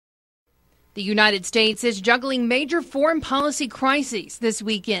The United States is juggling major foreign policy crises this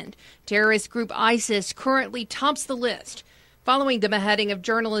weekend. Terrorist group ISIS currently tops the list. Following the beheading of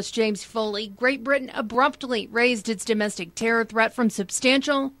journalist James Foley, Great Britain abruptly raised its domestic terror threat from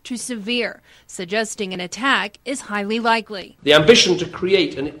substantial to severe, suggesting an attack is highly likely. The ambition to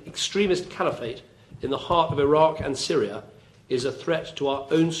create an extremist caliphate in the heart of Iraq and Syria is a threat to our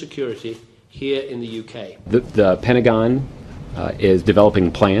own security here in the UK. The Pentagon is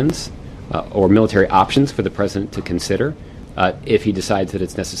developing plans or military options for the president to consider if he decides that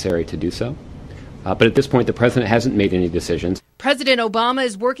it's necessary to do so. But at this point, the president hasn't made any decisions. President Obama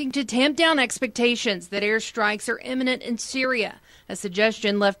is working to tamp down expectations that airstrikes are imminent in Syria, a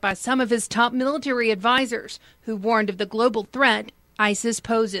suggestion left by some of his top military advisors who warned of the global threat ISIS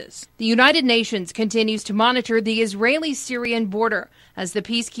poses. The United Nations continues to monitor the Israeli-Syrian border as the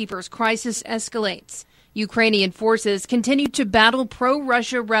peacekeepers' crisis escalates. Ukrainian forces continue to battle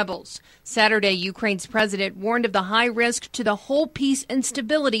pro-Russia rebels. Saturday, Ukraine's president warned of the high risk to the whole peace and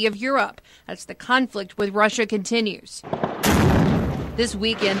stability of Europe as the conflict with Russia continues. This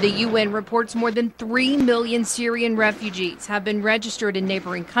weekend, the UN reports more than 3 million Syrian refugees have been registered in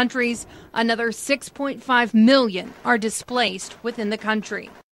neighboring countries. Another 6.5 million are displaced within the country.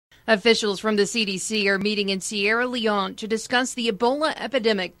 Officials from the CDC are meeting in Sierra Leone to discuss the Ebola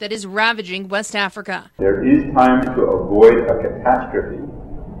epidemic that is ravaging West Africa. There is time to avoid a catastrophe,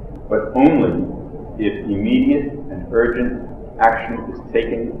 but only if immediate and urgent action is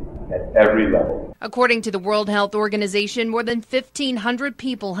taken at every level. According to the World Health Organization, more than 1,500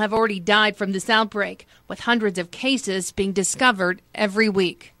 people have already died from this outbreak, with hundreds of cases being discovered every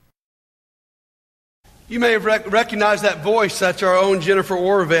week. You may have recognized that voice. That's our own Jennifer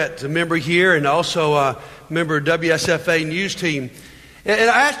Orvet, a member here and also a member of WSFA News Team. And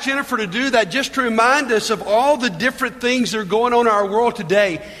I asked Jennifer to do that just to remind us of all the different things that are going on in our world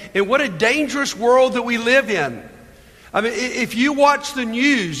today and what a dangerous world that we live in. I mean, if you watch the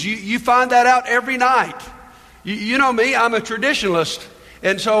news, you find that out every night. You know me, I'm a traditionalist.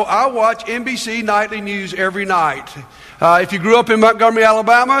 And so I watch NBC Nightly News every night. If you grew up in Montgomery,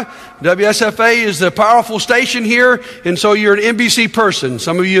 Alabama, WSFA is the powerful station here, and so you're an NBC person.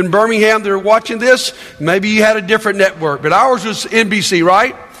 Some of you in Birmingham that are watching this, maybe you had a different network, but ours was NBC,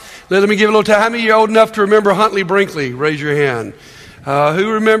 right? Let me give a little time. How many of you are old enough to remember Huntley Brinkley? Raise your hand.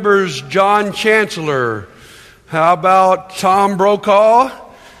 Who remembers John Chancellor? How about Tom Brokaw?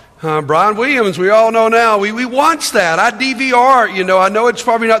 Brian Williams, we all know now. We watch that. I DVR it, I know it's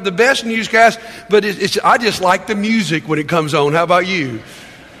probably not the best newscast, but I just like the music when it comes on. How about you?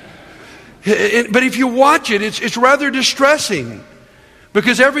 But if you watch it, it's rather distressing.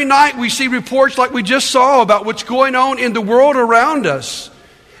 Because every night we see reports like we just saw about what's going on in the world around us.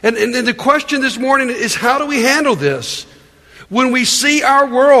 And the question this morning is, how do we handle this? When we see our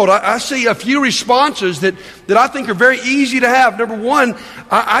world, I see a few responses that I think are very easy to have. Number one,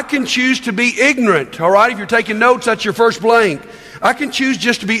 I can choose to be ignorant. All right, if you're taking notes, that's your first blank. I can choose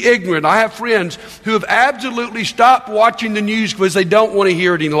just to be ignorant. I have friends who have absolutely stopped watching the news because they don't want to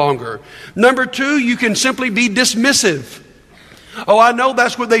hear it any longer. Number two, you can simply be dismissive. Oh, I know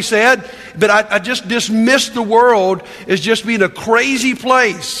that's what they said, but I just dismiss the world as just being a crazy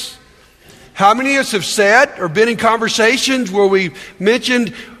place. How many of us have said or been in conversations where we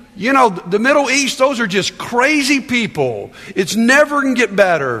mentioned, the Middle East, those are just crazy people. It's never going to get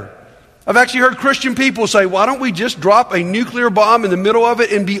better. I've actually heard Christian people say, why don't we just drop a nuclear bomb in the middle of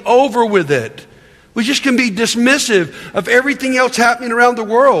it and be over with it? We just can be dismissive of everything else happening around the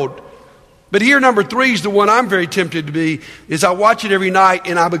world. But here, number three is the one I'm very tempted to be, is I watch it every night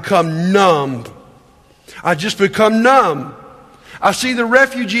and I become numb. I just become numb. I see the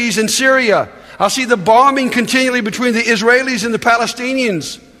refugees in Syria. I see the bombing continually between the Israelis and the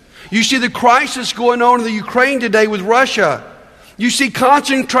Palestinians. You see the crisis going on in the Ukraine today with Russia. You see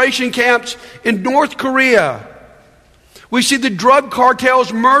concentration camps in North Korea. We see the drug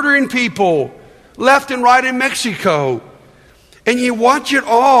cartels murdering people left and right in Mexico. And you watch it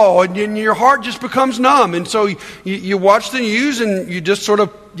all and your heart just becomes numb. And so you watch the news and you just sort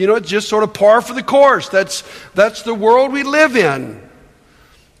of, it's just sort of par for the course. That's the world we live in.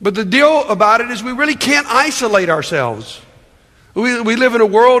 But the deal about it is we really can't isolate ourselves. We live in a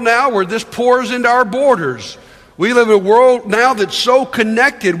world now where this pours into our borders. We live in a world now that's so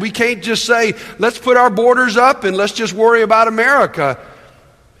connected, we can't just say, let's put our borders up and let's just worry about America.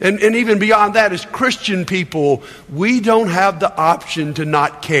 And even beyond that, as Christian people, we don't have the option to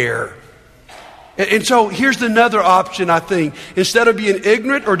not care. And so here's another option, I think. Instead of being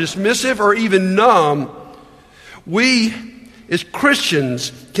ignorant or dismissive or even numb, we as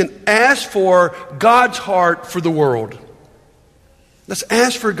Christians can ask for God's heart for the world. Let's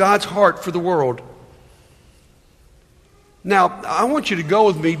ask for God's heart for the world. Now, I want you to go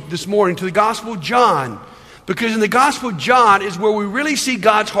with me this morning to the Gospel of John, because in the Gospel of John is where we really see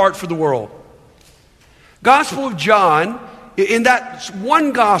God's heart for the world. Gospel of John, in that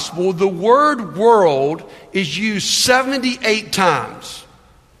one gospel, the word world is used 78 times.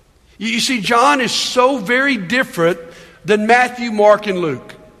 You see, John is so very different than Matthew, Mark, and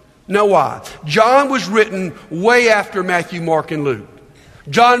Luke. Know why? John was written way after Matthew, Mark, and Luke.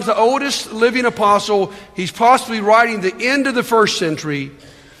 John's the oldest living apostle. He's possibly writing the end of the first century.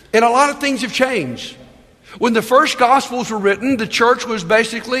 And a lot of things have changed. When the first Gospels were written, the church was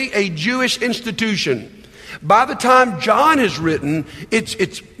basically a Jewish institution. By the time John is written,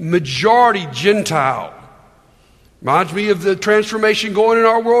 it's majority Gentile. Reminds me of the transformation going in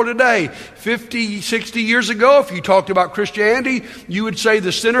our world today. 50, 60 years ago, if you talked about Christianity, you would say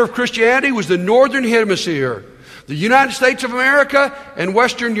the center of Christianity was the Northern Hemisphere, the United States of America and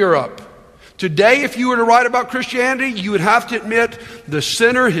Western Europe. Today, if you were to write about Christianity, you would have to admit the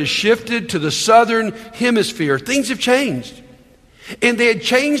center has shifted to the Southern Hemisphere. Things have changed. And they had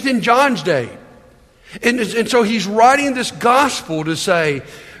changed in John's day. And so he's writing this gospel to say,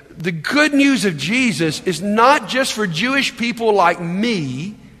 the good news of Jesus is not just for Jewish people like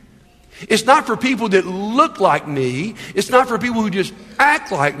me. It's not for people that look like me. It's not for people who just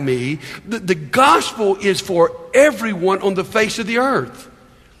act like me. The gospel is for everyone on the face of the earth.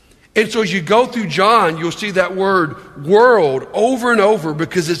 And so as you go through John, you'll see that word world over and over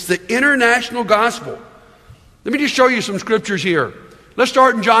because it's the international gospel. Let me just show you some scriptures here. Let's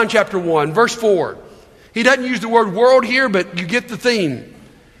start in John chapter 1, verse 4. He doesn't use the word world here, but you get the theme.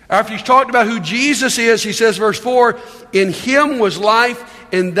 After he's talked about who Jesus is, he says, verse 4, in him was life,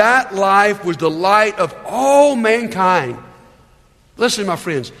 and that life was the light of all mankind. Listen, my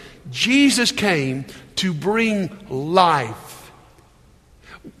friends, Jesus came to bring life.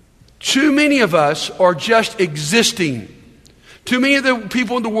 Too many of us are just existing. Too many of the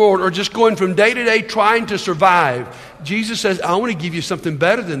people in the world are just going from day to day trying to survive. Jesus says, I want to give you something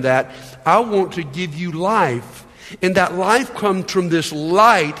better than that. I want to give you life. And that life comes from this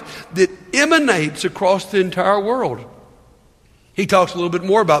light that emanates across the entire world. He talks a little bit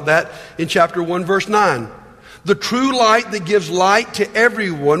more about that in chapter 1, verse 9. The true light that gives light to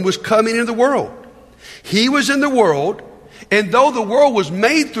everyone was coming into the world. He was in the world, and though the world was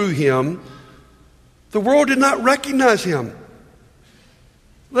made through him, the world did not recognize him.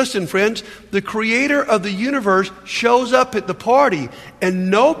 Listen, friends, the creator of the universe shows up at the party and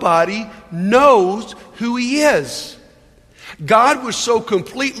nobody knows who he is. God was so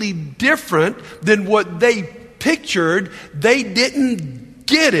completely different than what they pictured, they didn't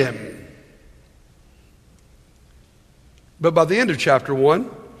get him. But by the end of chapter 1,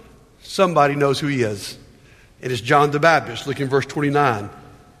 somebody knows who he is. It is John the Baptist. Look in verse 29.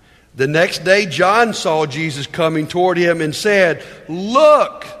 The next day, John saw Jesus coming toward him and said,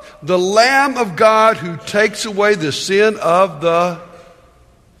 look, the Lamb of God who takes away the sin of the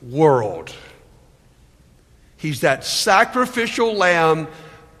world. He's that sacrificial lamb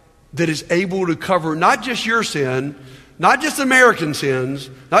that is able to cover not just your sin, not just American sins,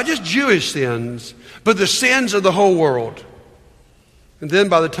 not just Jewish sins, but the sins of the whole world. And then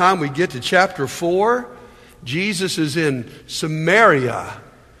by the time we get to chapter 4, Jesus is in Samaria.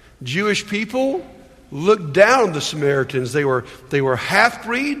 Jewish people looked down on the Samaritans. They were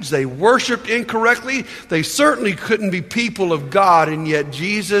half-breeds. They worshiped incorrectly. They certainly couldn't be people of God. And yet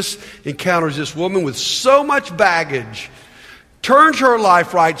Jesus encounters this woman with so much baggage, turns her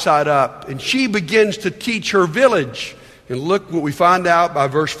life right side up, and she begins to teach her village. And look what we find out by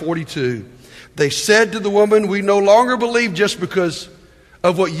verse 42. They said to the woman, we no longer believe just because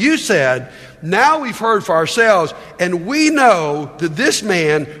of what you said. Now we've heard for ourselves, and we know that this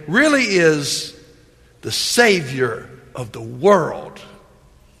man really is the Savior of the world.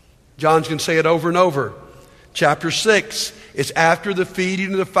 John's going to say it over and over. Chapter 6, it's after the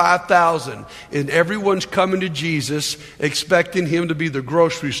feeding of the 5,000, and everyone's coming to Jesus expecting him to be the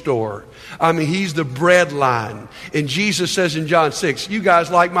grocery store. I mean, he's the bread line. And Jesus says in John 6, you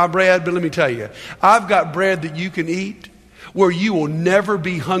guys like my bread, but let me tell you, I've got bread that you can eat where you will never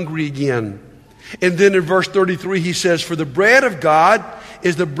be hungry again. And then in verse 33 he says, for the bread of God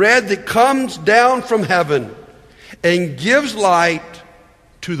is the bread that comes down from heaven and gives light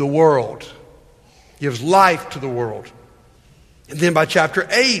to the world. Gives life to the world. And then by chapter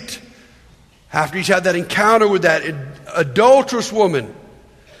 8, after he's had that encounter with that adulterous woman,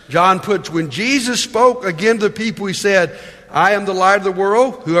 John puts, when Jesus spoke again to the people, he said, I am the light of the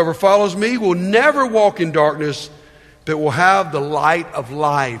world. Whoever follows me will never walk in darkness, but will have the light of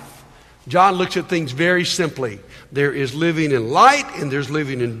life. John looks at things very simply. There is living in light and there's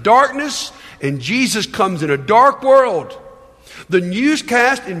living in darkness, and Jesus comes in a dark world. The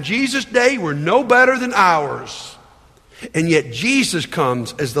newscasts in Jesus' day were no better than ours, and yet Jesus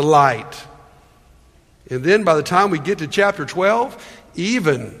comes as the light. And then by the time we get to chapter 12,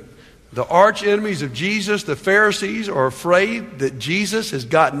 even the arch enemies of Jesus, the Pharisees, are afraid that Jesus has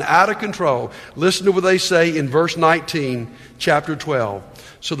gotten out of control. Listen to what they say in verse 19, chapter 12.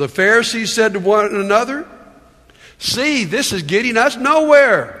 So the Pharisees said to one another, "See, this is getting us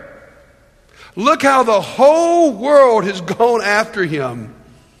nowhere. Look how the whole world has gone after him."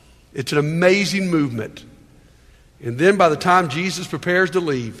 It's an amazing movement. And then by the time Jesus prepares to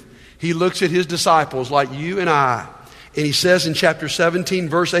leave, he looks at his disciples like you and I. And he says in chapter 17,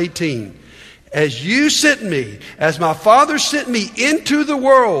 verse 18, "As you sent me, as my Father sent me into the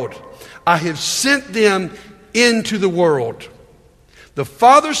world, I have sent them into the world." The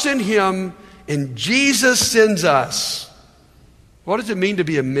Father sent him, and Jesus sends us. What does it mean to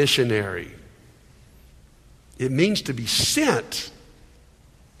be a missionary? It means to be sent.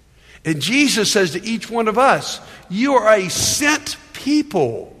 And Jesus says to each one of us, you are a sent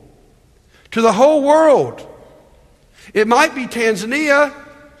people to the whole world. It might be Tanzania.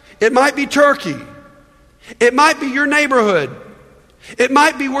 It might be Turkey. It might be your neighborhood. It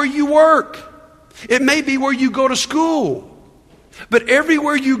might be where you work. It may be where you go to school. But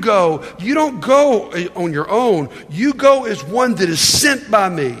everywhere you go, you don't go on your own. You go as one that is sent by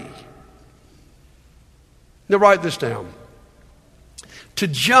me. Now write this down. To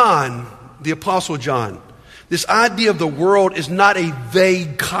John, the Apostle John, this idea of the world is not a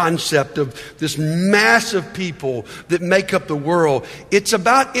vague concept of this massive people that make up the world. It's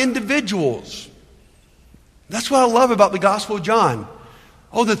about individuals. That's what I love about the Gospel of John.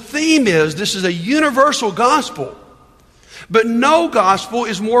 Oh, the theme is this is a universal gospel. But no gospel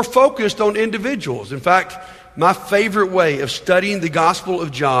is more focused on individuals. In fact, my favorite way of studying the Gospel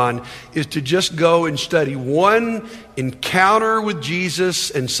of John is to just go and study one encounter with Jesus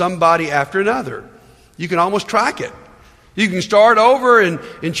and somebody after another. You can almost track it. You can start over in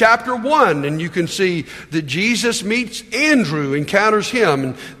chapter 1, and you can see that Jesus meets Andrew, encounters him,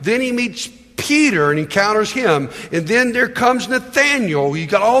 and then he meets Peter and encounters him, and then there comes Nathaniel. You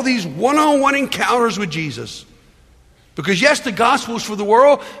got all these one-on-one encounters with Jesus. Because yes, the gospel is for the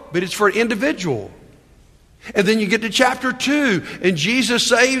world, but it's for an individual. And then you get to chapter 2, and Jesus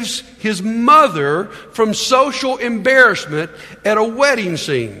saves his mother from social embarrassment at a wedding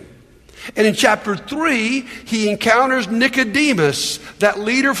scene. And in chapter 3, he encounters Nicodemus, that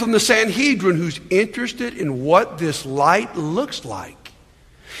leader from the Sanhedrin who's interested in what this light looks like.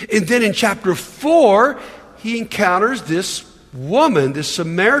 And then in chapter 4, he encounters this woman, this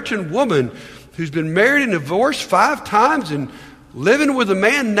Samaritan woman, who's been married and divorced 5 times and living with a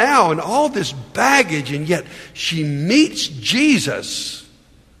man now and all this baggage, and yet she meets Jesus.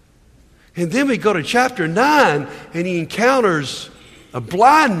 And then we go to chapter 9, and he encounters a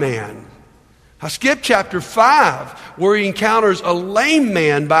blind man. I skipped chapter 5, where he encounters a lame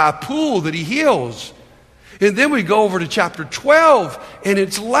man by a pool that he heals. And then we go over to chapter 12, and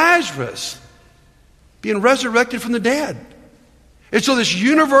it's Lazarus being resurrected from the dead. And so this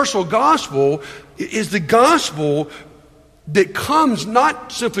universal gospel is the gospel that comes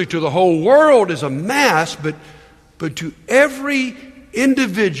not simply to the whole world as a mass, but to every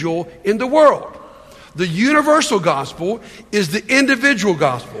individual in the world. The universal gospel is the individual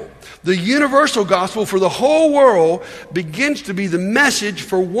gospel. The universal gospel for the whole world begins to be the message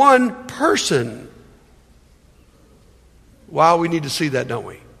for one person. Wow, we need to see that, don't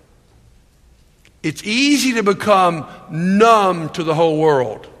we? It's easy to become numb to the whole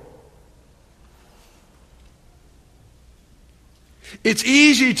world. It's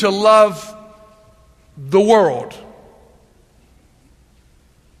easy to love the world.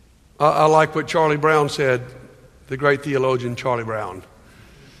 I like what Charlie Brown said, the great theologian Charlie Brown.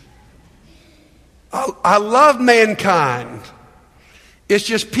 I love mankind. It's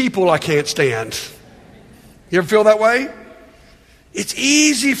just people I can't stand. You ever feel that way? It's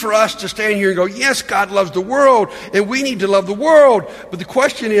easy for us to stand here and go, yes, God loves the world, and we need to love the world. But the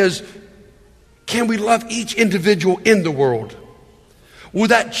question is, can we love each individual in the world? Will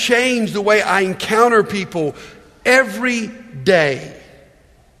that change the way I encounter people every day?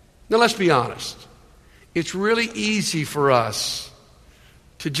 Now, let's be honest. It's really easy for us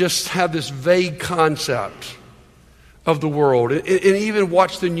to just have this vague concept of the world and even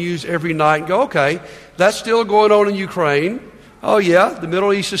watch the news every night and go, okay, that's still going on in Ukraine. Oh, yeah, the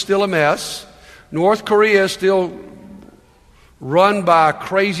Middle East is still a mess. North Korea is still run by a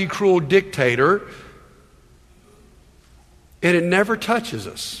crazy, cruel dictator. And it never touches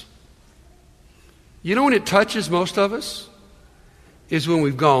us. You know when it touches most of us? Is when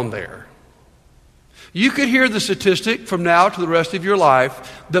we've gone there. You could hear the statistic from now to the rest of your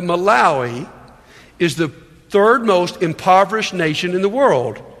life that Malawi is the third most impoverished nation in the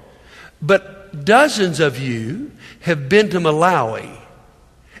world. But dozens of you have been to Malawi.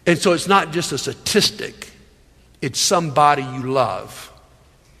 And so it's not just a statistic. It's somebody you love.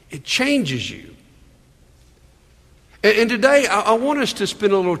 It changes you. And today I want us to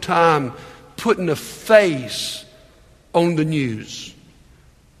spend a little time putting a face on the news.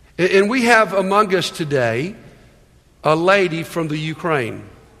 And we have among us today a lady from the Ukraine.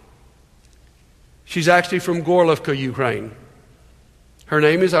 She's actually from Gorlovka, Ukraine. Her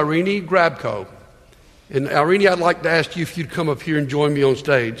name is Irini Grabko. And Irini, I'd like to ask you if you'd come up here and join me on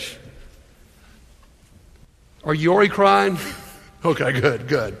stage. Are you already crying? Okay,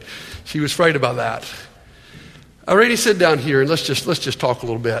 good. She was afraid about that. Irini, sit down here and let's just talk a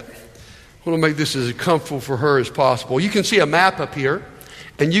little bit. I want to make this as comfortable for her as possible. You can see a map up here,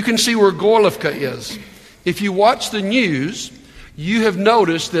 and you can see where Gorlovka is. If you watch the news, you have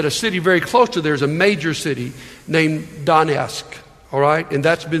noticed that a city very close to there is a major city named Donetsk, all right? And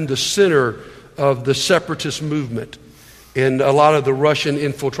that's been the center of the separatist movement and a lot of the Russian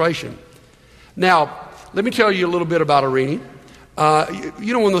infiltration. Now, let me tell you a little bit about Irini. One of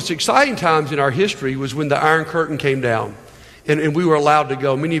the most exciting times in our history was when the Iron Curtain came down. And we were allowed to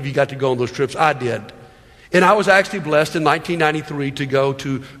go. Many of you got to go on those trips. I did. And I was actually blessed in 1993 to go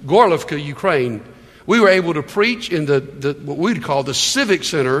to Gorlovka, Ukraine. We were able to preach in the what we'd call the Civic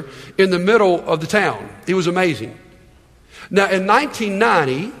Center in the middle of the town. It was amazing. Now, in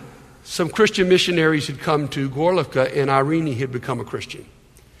 1990, some Christian missionaries had come to Gorlovka, and Irini had become a Christian.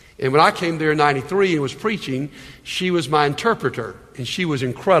 And when I came there in 93 and was preaching, she was my interpreter, and she was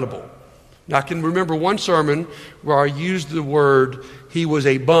incredible. Now, I can remember one sermon where I used the word, he was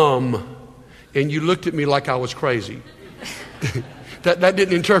a bum, and you looked at me like I was crazy. that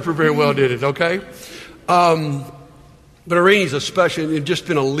didn't interpret very well, did it, okay? But Irini's a special, and just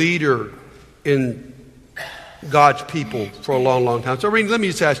been a leader in God's people for a long, long time. So, Irini, let me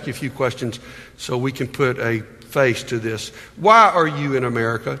just ask you a few questions so we can put a face to this. Why are you in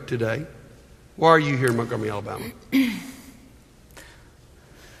America today? Why are you here in Montgomery, Alabama?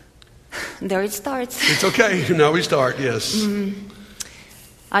 There it starts. It's okay. Now we start, yes.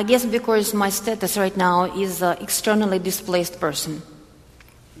 I guess because my status right now is an externally displaced person.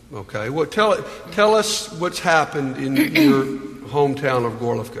 Okay. Well, tell us what's happened in your hometown of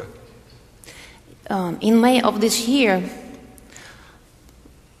Gorlovka. In May of this year,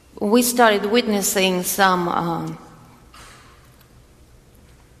 we started witnessing some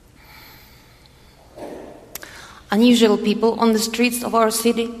unusual people on the streets of our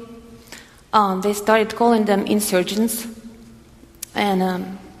city. They started calling them insurgents.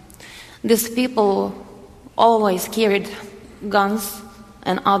 And these people always carried guns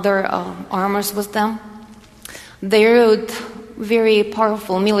and other armors with them. They rode very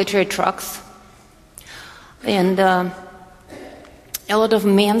powerful military trucks. And a lot of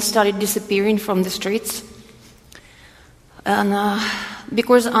men started disappearing from the streets. And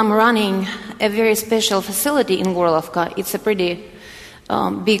because I'm running a very special facility in Gorlovka, it's a pretty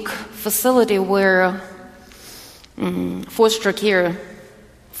big facility where foster care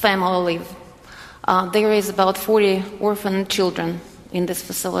family live. There is about 40 orphan children in this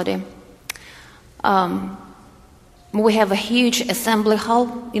facility. We have a huge assembly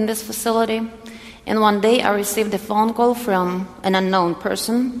hall in this facility. And one day I received a phone call from an unknown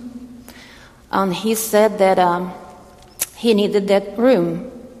person. And he said that he needed that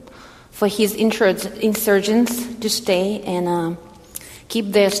room for his insurgents to stay and keep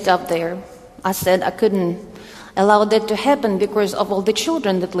their stuff there. I said I couldn't allow that to happen because of all the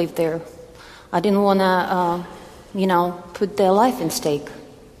children that live there. I didn't want to, put their life in stake.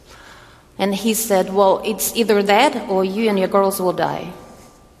 And he said, well, it's either that or you and your girls will die.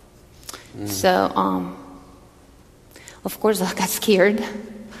 So, of course, I got scared.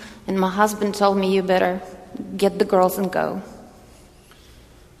 And my husband told me, you better get the girls and go.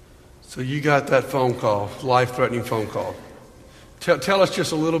 So you got that phone call, life-threatening phone call. Tell us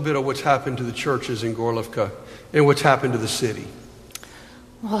just a little bit of what's happened to the churches in Gorlovka and what's happened to the city.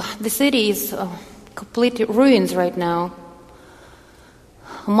 Well, the city is complete ruins right now.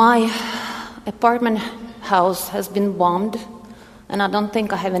 My apartment house has been bombed, and I don't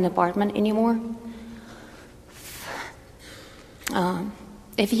think I have an apartment anymore.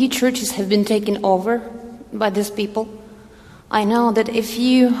 A few churches have been taken over by these people. I know that a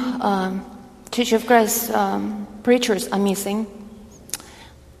few Church of Christ preachers are missing.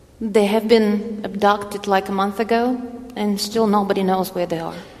 They have been abducted like a month ago, and still nobody knows where they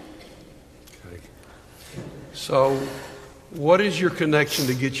are. Okay. So, what is your connection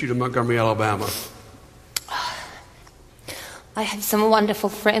to get you to Montgomery, Alabama? I have some wonderful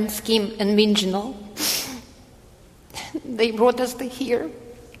friends, Kim and Minjino. They brought us to here.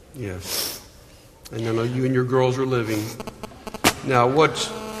 Yes. And I know you and your girls are living. Now,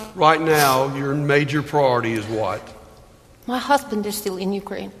 right now, your major priority is what? My husband is still in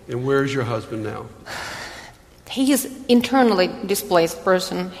Ukraine. And where's your husband now? He is internally displaced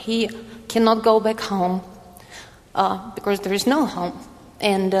person. He cannot go back home because there is no home.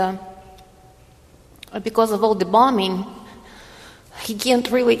 And because of all the bombing, he can't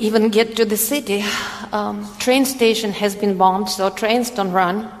really even get to the city. Train station has been bombed, so trains don't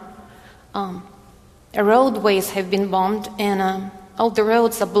run. Roadways have been bombed, and all the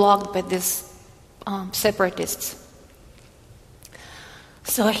roads are blocked by these separatists.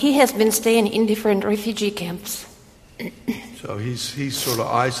 So he has been staying in different refugee camps. So he's sort of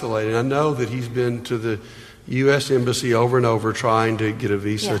isolated. I know that he's been to the U.S. Embassy over and over trying to get a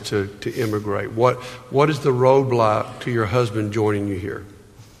visa to immigrate. What is the roadblock to your husband joining you here?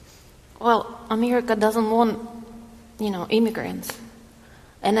 Well, America doesn't want, immigrants.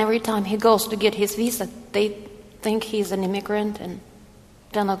 And every time he goes to get his visa, they think he's an immigrant and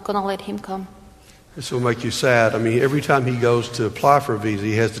they're not going to let him come. This will make you sad. I mean, every time he goes to apply for a visa,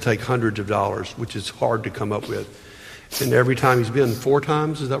 he has to take hundreds of dollars, which is hard to come up with. And every time he's been 4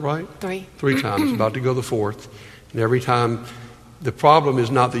 times, is that right? 3. 3 times, about to go the 4th. And every time, the problem is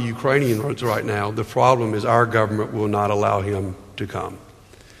not the Ukrainians right now. The problem is our government will not allow him to come.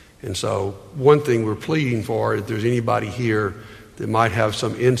 And so one thing we're pleading for, if there's anybody here that might have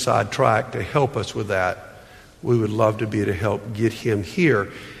some inside track to help us with that, we would love to be able to help get him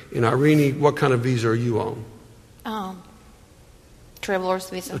here. And Irene, what kind of visa are you on? Traveler's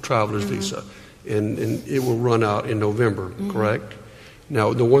visa. A traveler's visa. And it will run out in November, correct?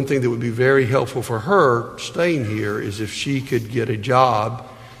 Now, the one thing that would be very helpful for her staying here is if she could get a job.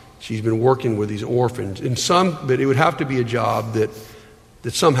 She's been working with these orphans. But it would have to be a job that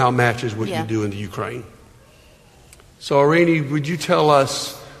somehow matches what you do in the Ukraine. So, Irene, would you tell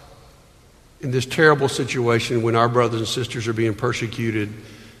us, in this terrible situation when our brothers and sisters are being persecuted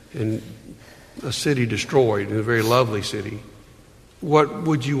and a city destroyed, in a very lovely city, what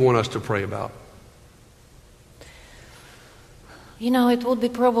would you want us to pray about? It would be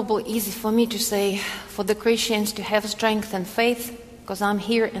probably easy for me to say for the Christians to have strength and faith, because I'm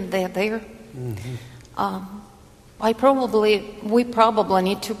here and they're there. We probably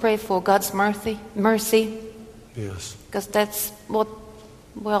need to pray for God's mercy. Yes. Because that's what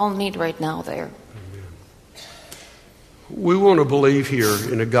we all need right now there. We want to believe here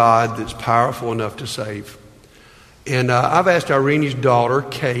in a God that's powerful enough to save. And I've asked Irene's daughter,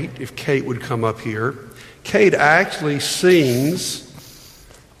 Kate, if Kate would come up here. Kate actually sings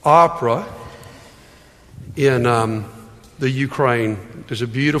opera in the Ukraine. There's a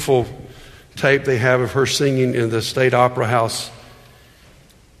beautiful tape they have of her singing in the State Opera House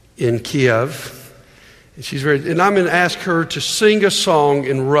in Kiev. And I'm going to ask her to sing a song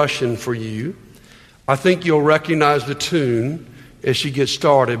in Russian for you. I think you'll recognize the tune as she gets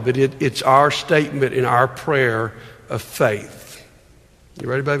started, but it's our statement in our prayer of faith. You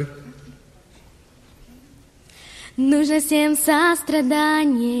ready, baby? Нужно всем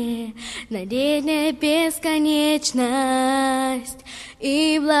сострадание, надежная бесконечность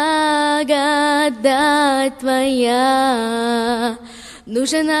и благодать Твоя.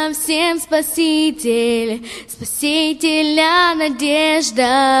 Нужен нам всем Спаситель, Спасителя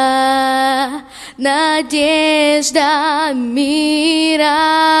надежда, надежда мира.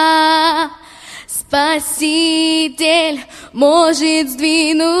 Спаситель может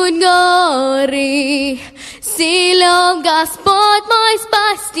сдвинуть горы, силен Господь мой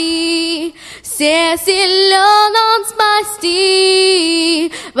спасти, все силен Он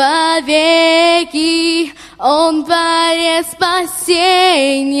спасти вовеки. Он творец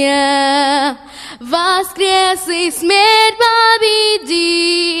спасения, воскрес и смерть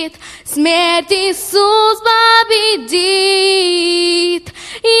победит, смерть Иисус победит.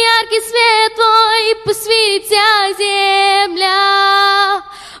 Яркий свет Твой пусть вся земля,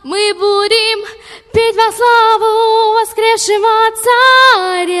 мы будем петь во славу воскресшего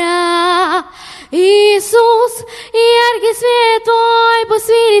Царя. Иисус, яркий свет Твой пусть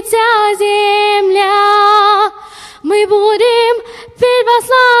видит вся земля, мы будем петь во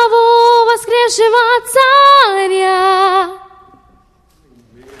славу воскресшего Царя.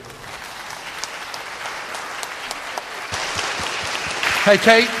 Hey,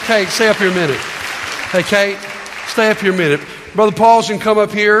 Kate, stay up here a minute. Hey, Kate, stay up here a minute. Brother Paul's going to come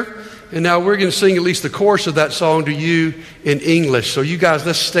up here, and now we're going to sing at least the chorus of that song to you in English. So you guys,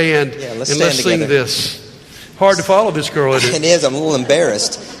 let's stand and let's sing this. Hard to follow this girl, isn't It is. I'm a little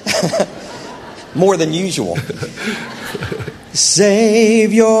embarrassed. More than usual.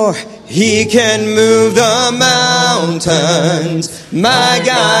 Savior, He can move the mountains. My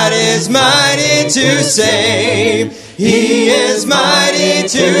God is mighty to save. He is mighty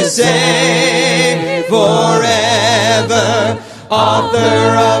to save forever.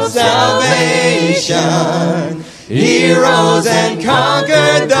 Author of salvation. He rose and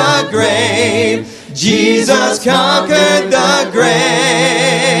conquered the grave. Jesus conquered the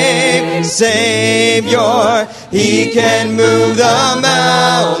grave. Savior, He can move the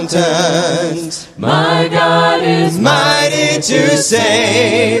mountains. My God is mighty to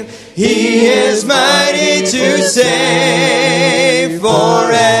save. He is mighty to save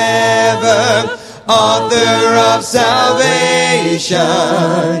forever. Author of salvation.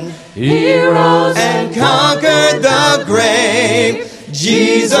 He rose and conquered the grave.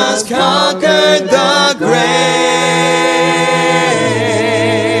 Jesus conquered the grave.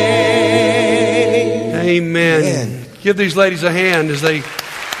 Amen. Give these ladies a hand as they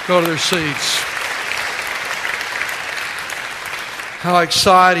go to their seats. How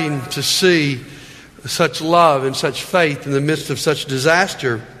exciting to see such love and such faith in the midst of such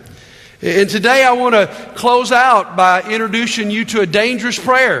disaster. And today I want to close out by introducing you to a dangerous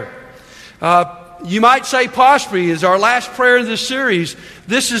prayer. You might say possibly is our last prayer in this series.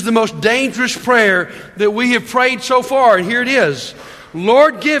 This is the most dangerous prayer that we have prayed so far. And here it is.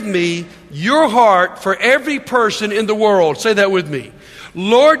 Lord, give me your heart for every person in the world. Say that with me.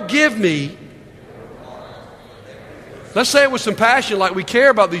 Lord, give me. Let's say it with some passion like we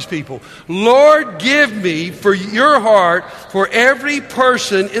care about these people. Lord, give me for your heart for every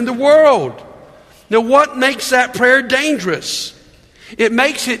person in the world. Now, what makes that prayer dangerous? It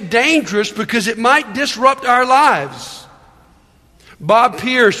makes it dangerous because it might disrupt our lives. Bob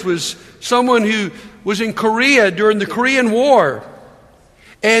Pierce was someone who was in Korea during the Korean War.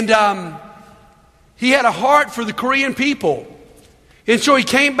 And he had a heart for the Korean people. And so he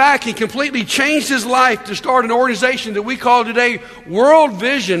came back and completely changed his life to start an organization that we call today World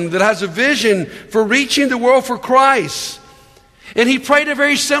Vision, that has a vision for reaching the world for Christ. And he prayed a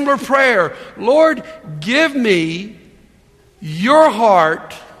very similar prayer. Lord, give me your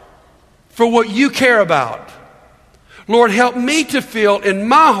heart for what you care about. Lord, help me to feel in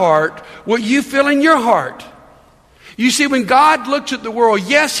my heart what you feel in your heart. You see, when God looks at the world,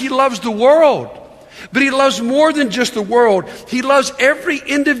 yes, He loves the world, but He loves more than just the world. He loves every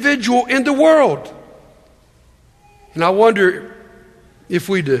individual in the world. And I wonder if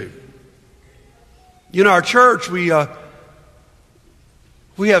we do. You know, our church, we have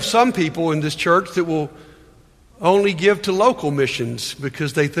some people in this church that will only give to local missions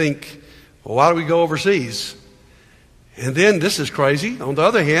because they think, well, why do we go overseas? And then, this is crazy, on the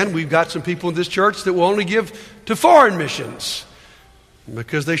other hand, we've got some people in this church that will only give to foreign missions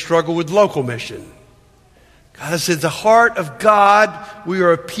because they struggle with local mission. Because in the heart of God, we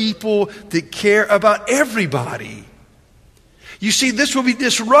are a people that care about everybody. You see, this will be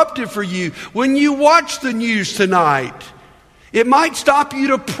disruptive for you. When you watch the news tonight, it might stop you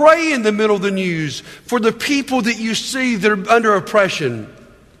to pray in the middle of the news for the people that you see that are under oppression.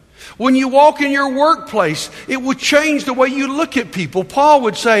 When you walk in your workplace, it will change the way you look at people. Paul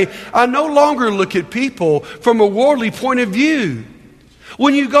would say, I no longer look at people from a worldly point of view.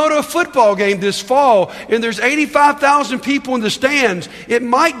 When you go to a football game this fall and there's 85,000 people in the stands, it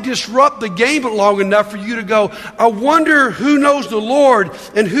might disrupt the game long enough for you to go, I wonder who knows the Lord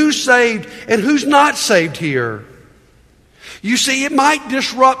and who's saved and who's not saved here. You see, it might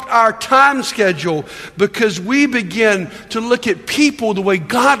disrupt our time schedule because we begin to look at people the way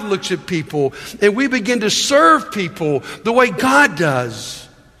God looks at people, and we begin to serve people the way God does.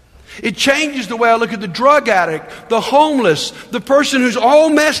 It changes the way I look at the drug addict, the homeless, the person who's all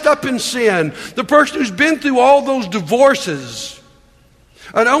messed up in sin, the person who's been through all those divorces.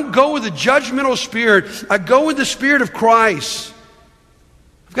 I don't go with a judgmental spirit. I go with the Spirit of Christ.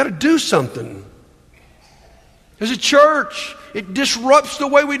 I've got to do something. As a church, it disrupts the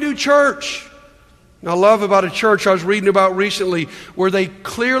way we do church. And I love about a church I was reading about recently where they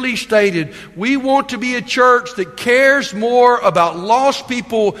clearly stated, we want to be a church that cares more about lost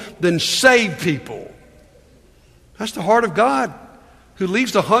people than saved people. That's the heart of God, who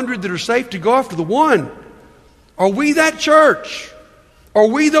leaves the 100 that are saved to go after the one. Are we that church? Are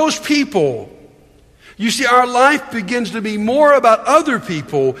we those people? You see, our life begins to be more about other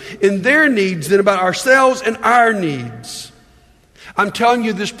people and their needs than about ourselves and our needs. I'm telling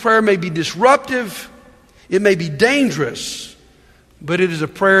you, this prayer may be disruptive, it may be dangerous, but it is a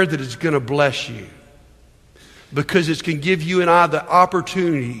prayer that is going to bless you because it can give you and I the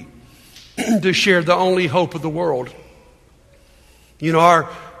opportunity to share the only hope of the world. You know,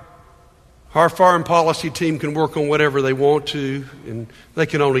 our foreign policy team can work on whatever they want to, and they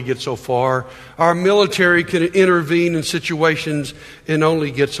can only get so far. Our military can intervene in situations and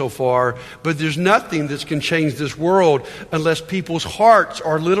only get so far. But there's nothing that can change this world unless people's hearts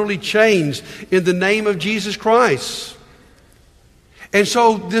are literally changed in the name of Jesus Christ. And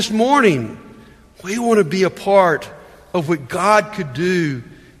so this morning, we want to be a part of what God could do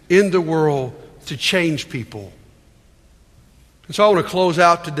in the world to change people. And so I want to close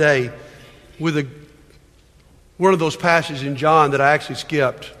out today with one of those passages in John that I actually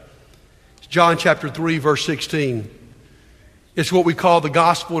skipped. It's John chapter 3, verse 16. It's what we call the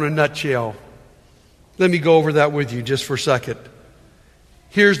gospel in a nutshell. Let me go over that with you just for a second.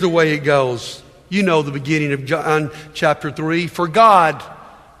 Here's the way it goes. You know the beginning of John chapter 3. For God,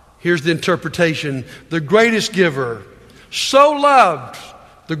 here's the interpretation, the greatest giver, so loved,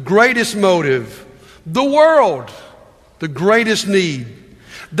 the greatest motive, the world, the greatest need,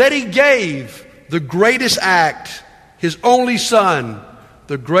 that He gave the greatest act, His only Son,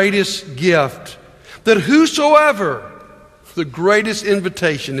 the greatest gift, that whosoever, the greatest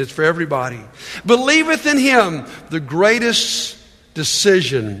invitation is for everybody, believeth in Him, the greatest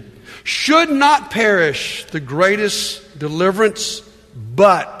decision, should not perish, the greatest deliverance,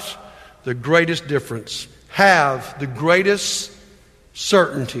 but the greatest difference, have the greatest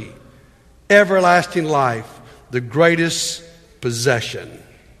certainty, everlasting life, the greatest possession.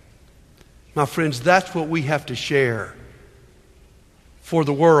 My friends, that's what we have to share for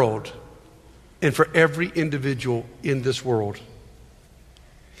the world and for every individual in this world.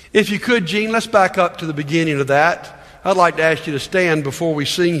 If you could, Gene, let's back up to the beginning of that. I'd like to ask you to stand before we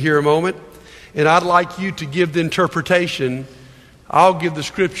sing here a moment, and I'd like you to give the interpretation. I'll give the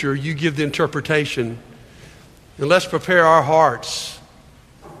scripture, you give the interpretation, and let's prepare our hearts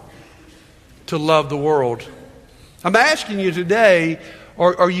to love the world. I'm asking you today,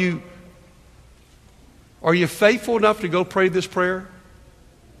 are you faithful enough to go pray this prayer?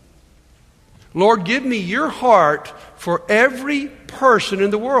 Lord, give me your heart for every person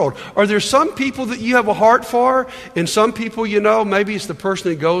in the world. Are there some people that you have a heart for? And some people, you know, maybe it's the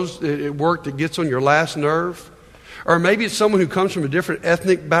person that goes at work that gets on your last nerve. Or maybe it's someone who comes from a different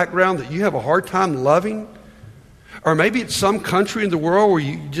ethnic background that you have a hard time loving. Or maybe it's some country in the world where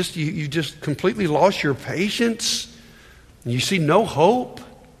you just completely lost your patience. And you see no hope.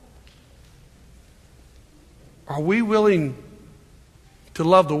 Are we willing to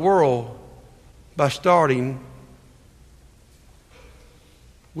love the world by starting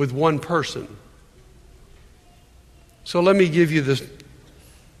with one person? So let me give you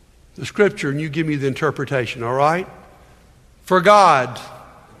the scripture and you give me the interpretation, all right? For God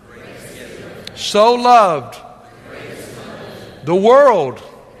so loved the world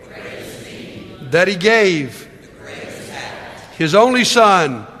that He gave His only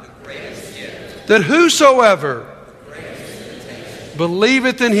Son, that whosoever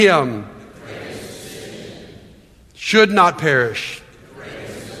believeth in Him should not perish,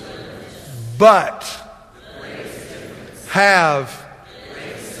 but have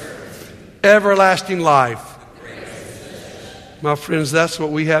everlasting life. My friends, that's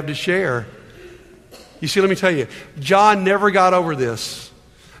what we have to share. You see, let me tell you, John never got over this.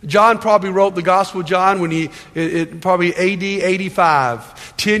 John probably wrote the Gospel of John when probably AD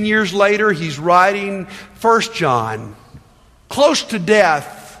 85. 10 years later, he's writing 1 John, close to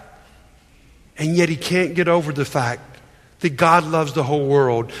death. And yet he can't get over the fact that God loves the whole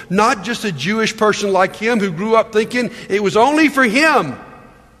world. Not just a Jewish person like him who grew up thinking it was only for him.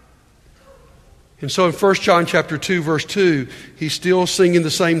 And so in 1 John chapter 2, verse 2, he's still singing the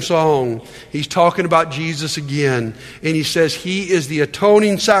same song. He's talking about Jesus again. And he says, He is the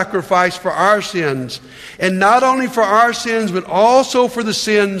atoning sacrifice for our sins. And not only for our sins, but also for the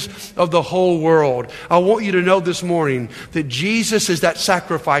sins of the whole world. I want you to know this morning that Jesus is that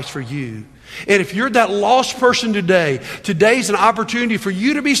sacrifice for you. And if you're that lost person today, today's an opportunity for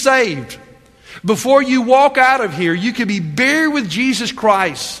you to be saved. Before you walk out of here, you could be buried with Jesus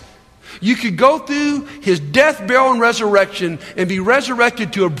Christ. You could go through His death, burial, and resurrection and be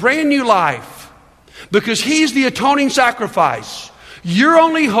resurrected to a brand new life because He's the atoning sacrifice. Your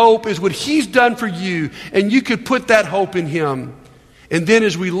only hope is what He's done for you, and you could put that hope in Him. And then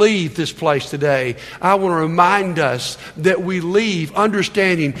as we leave this place today, I want to remind us that we leave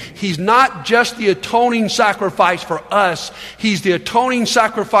understanding He's not just the atoning sacrifice for us. He's the atoning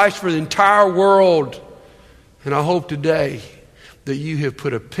sacrifice for the entire world. And I hope today that you have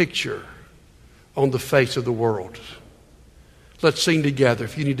put a picture on the face of the world. Let's sing together.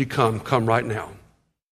 If you need to come right now.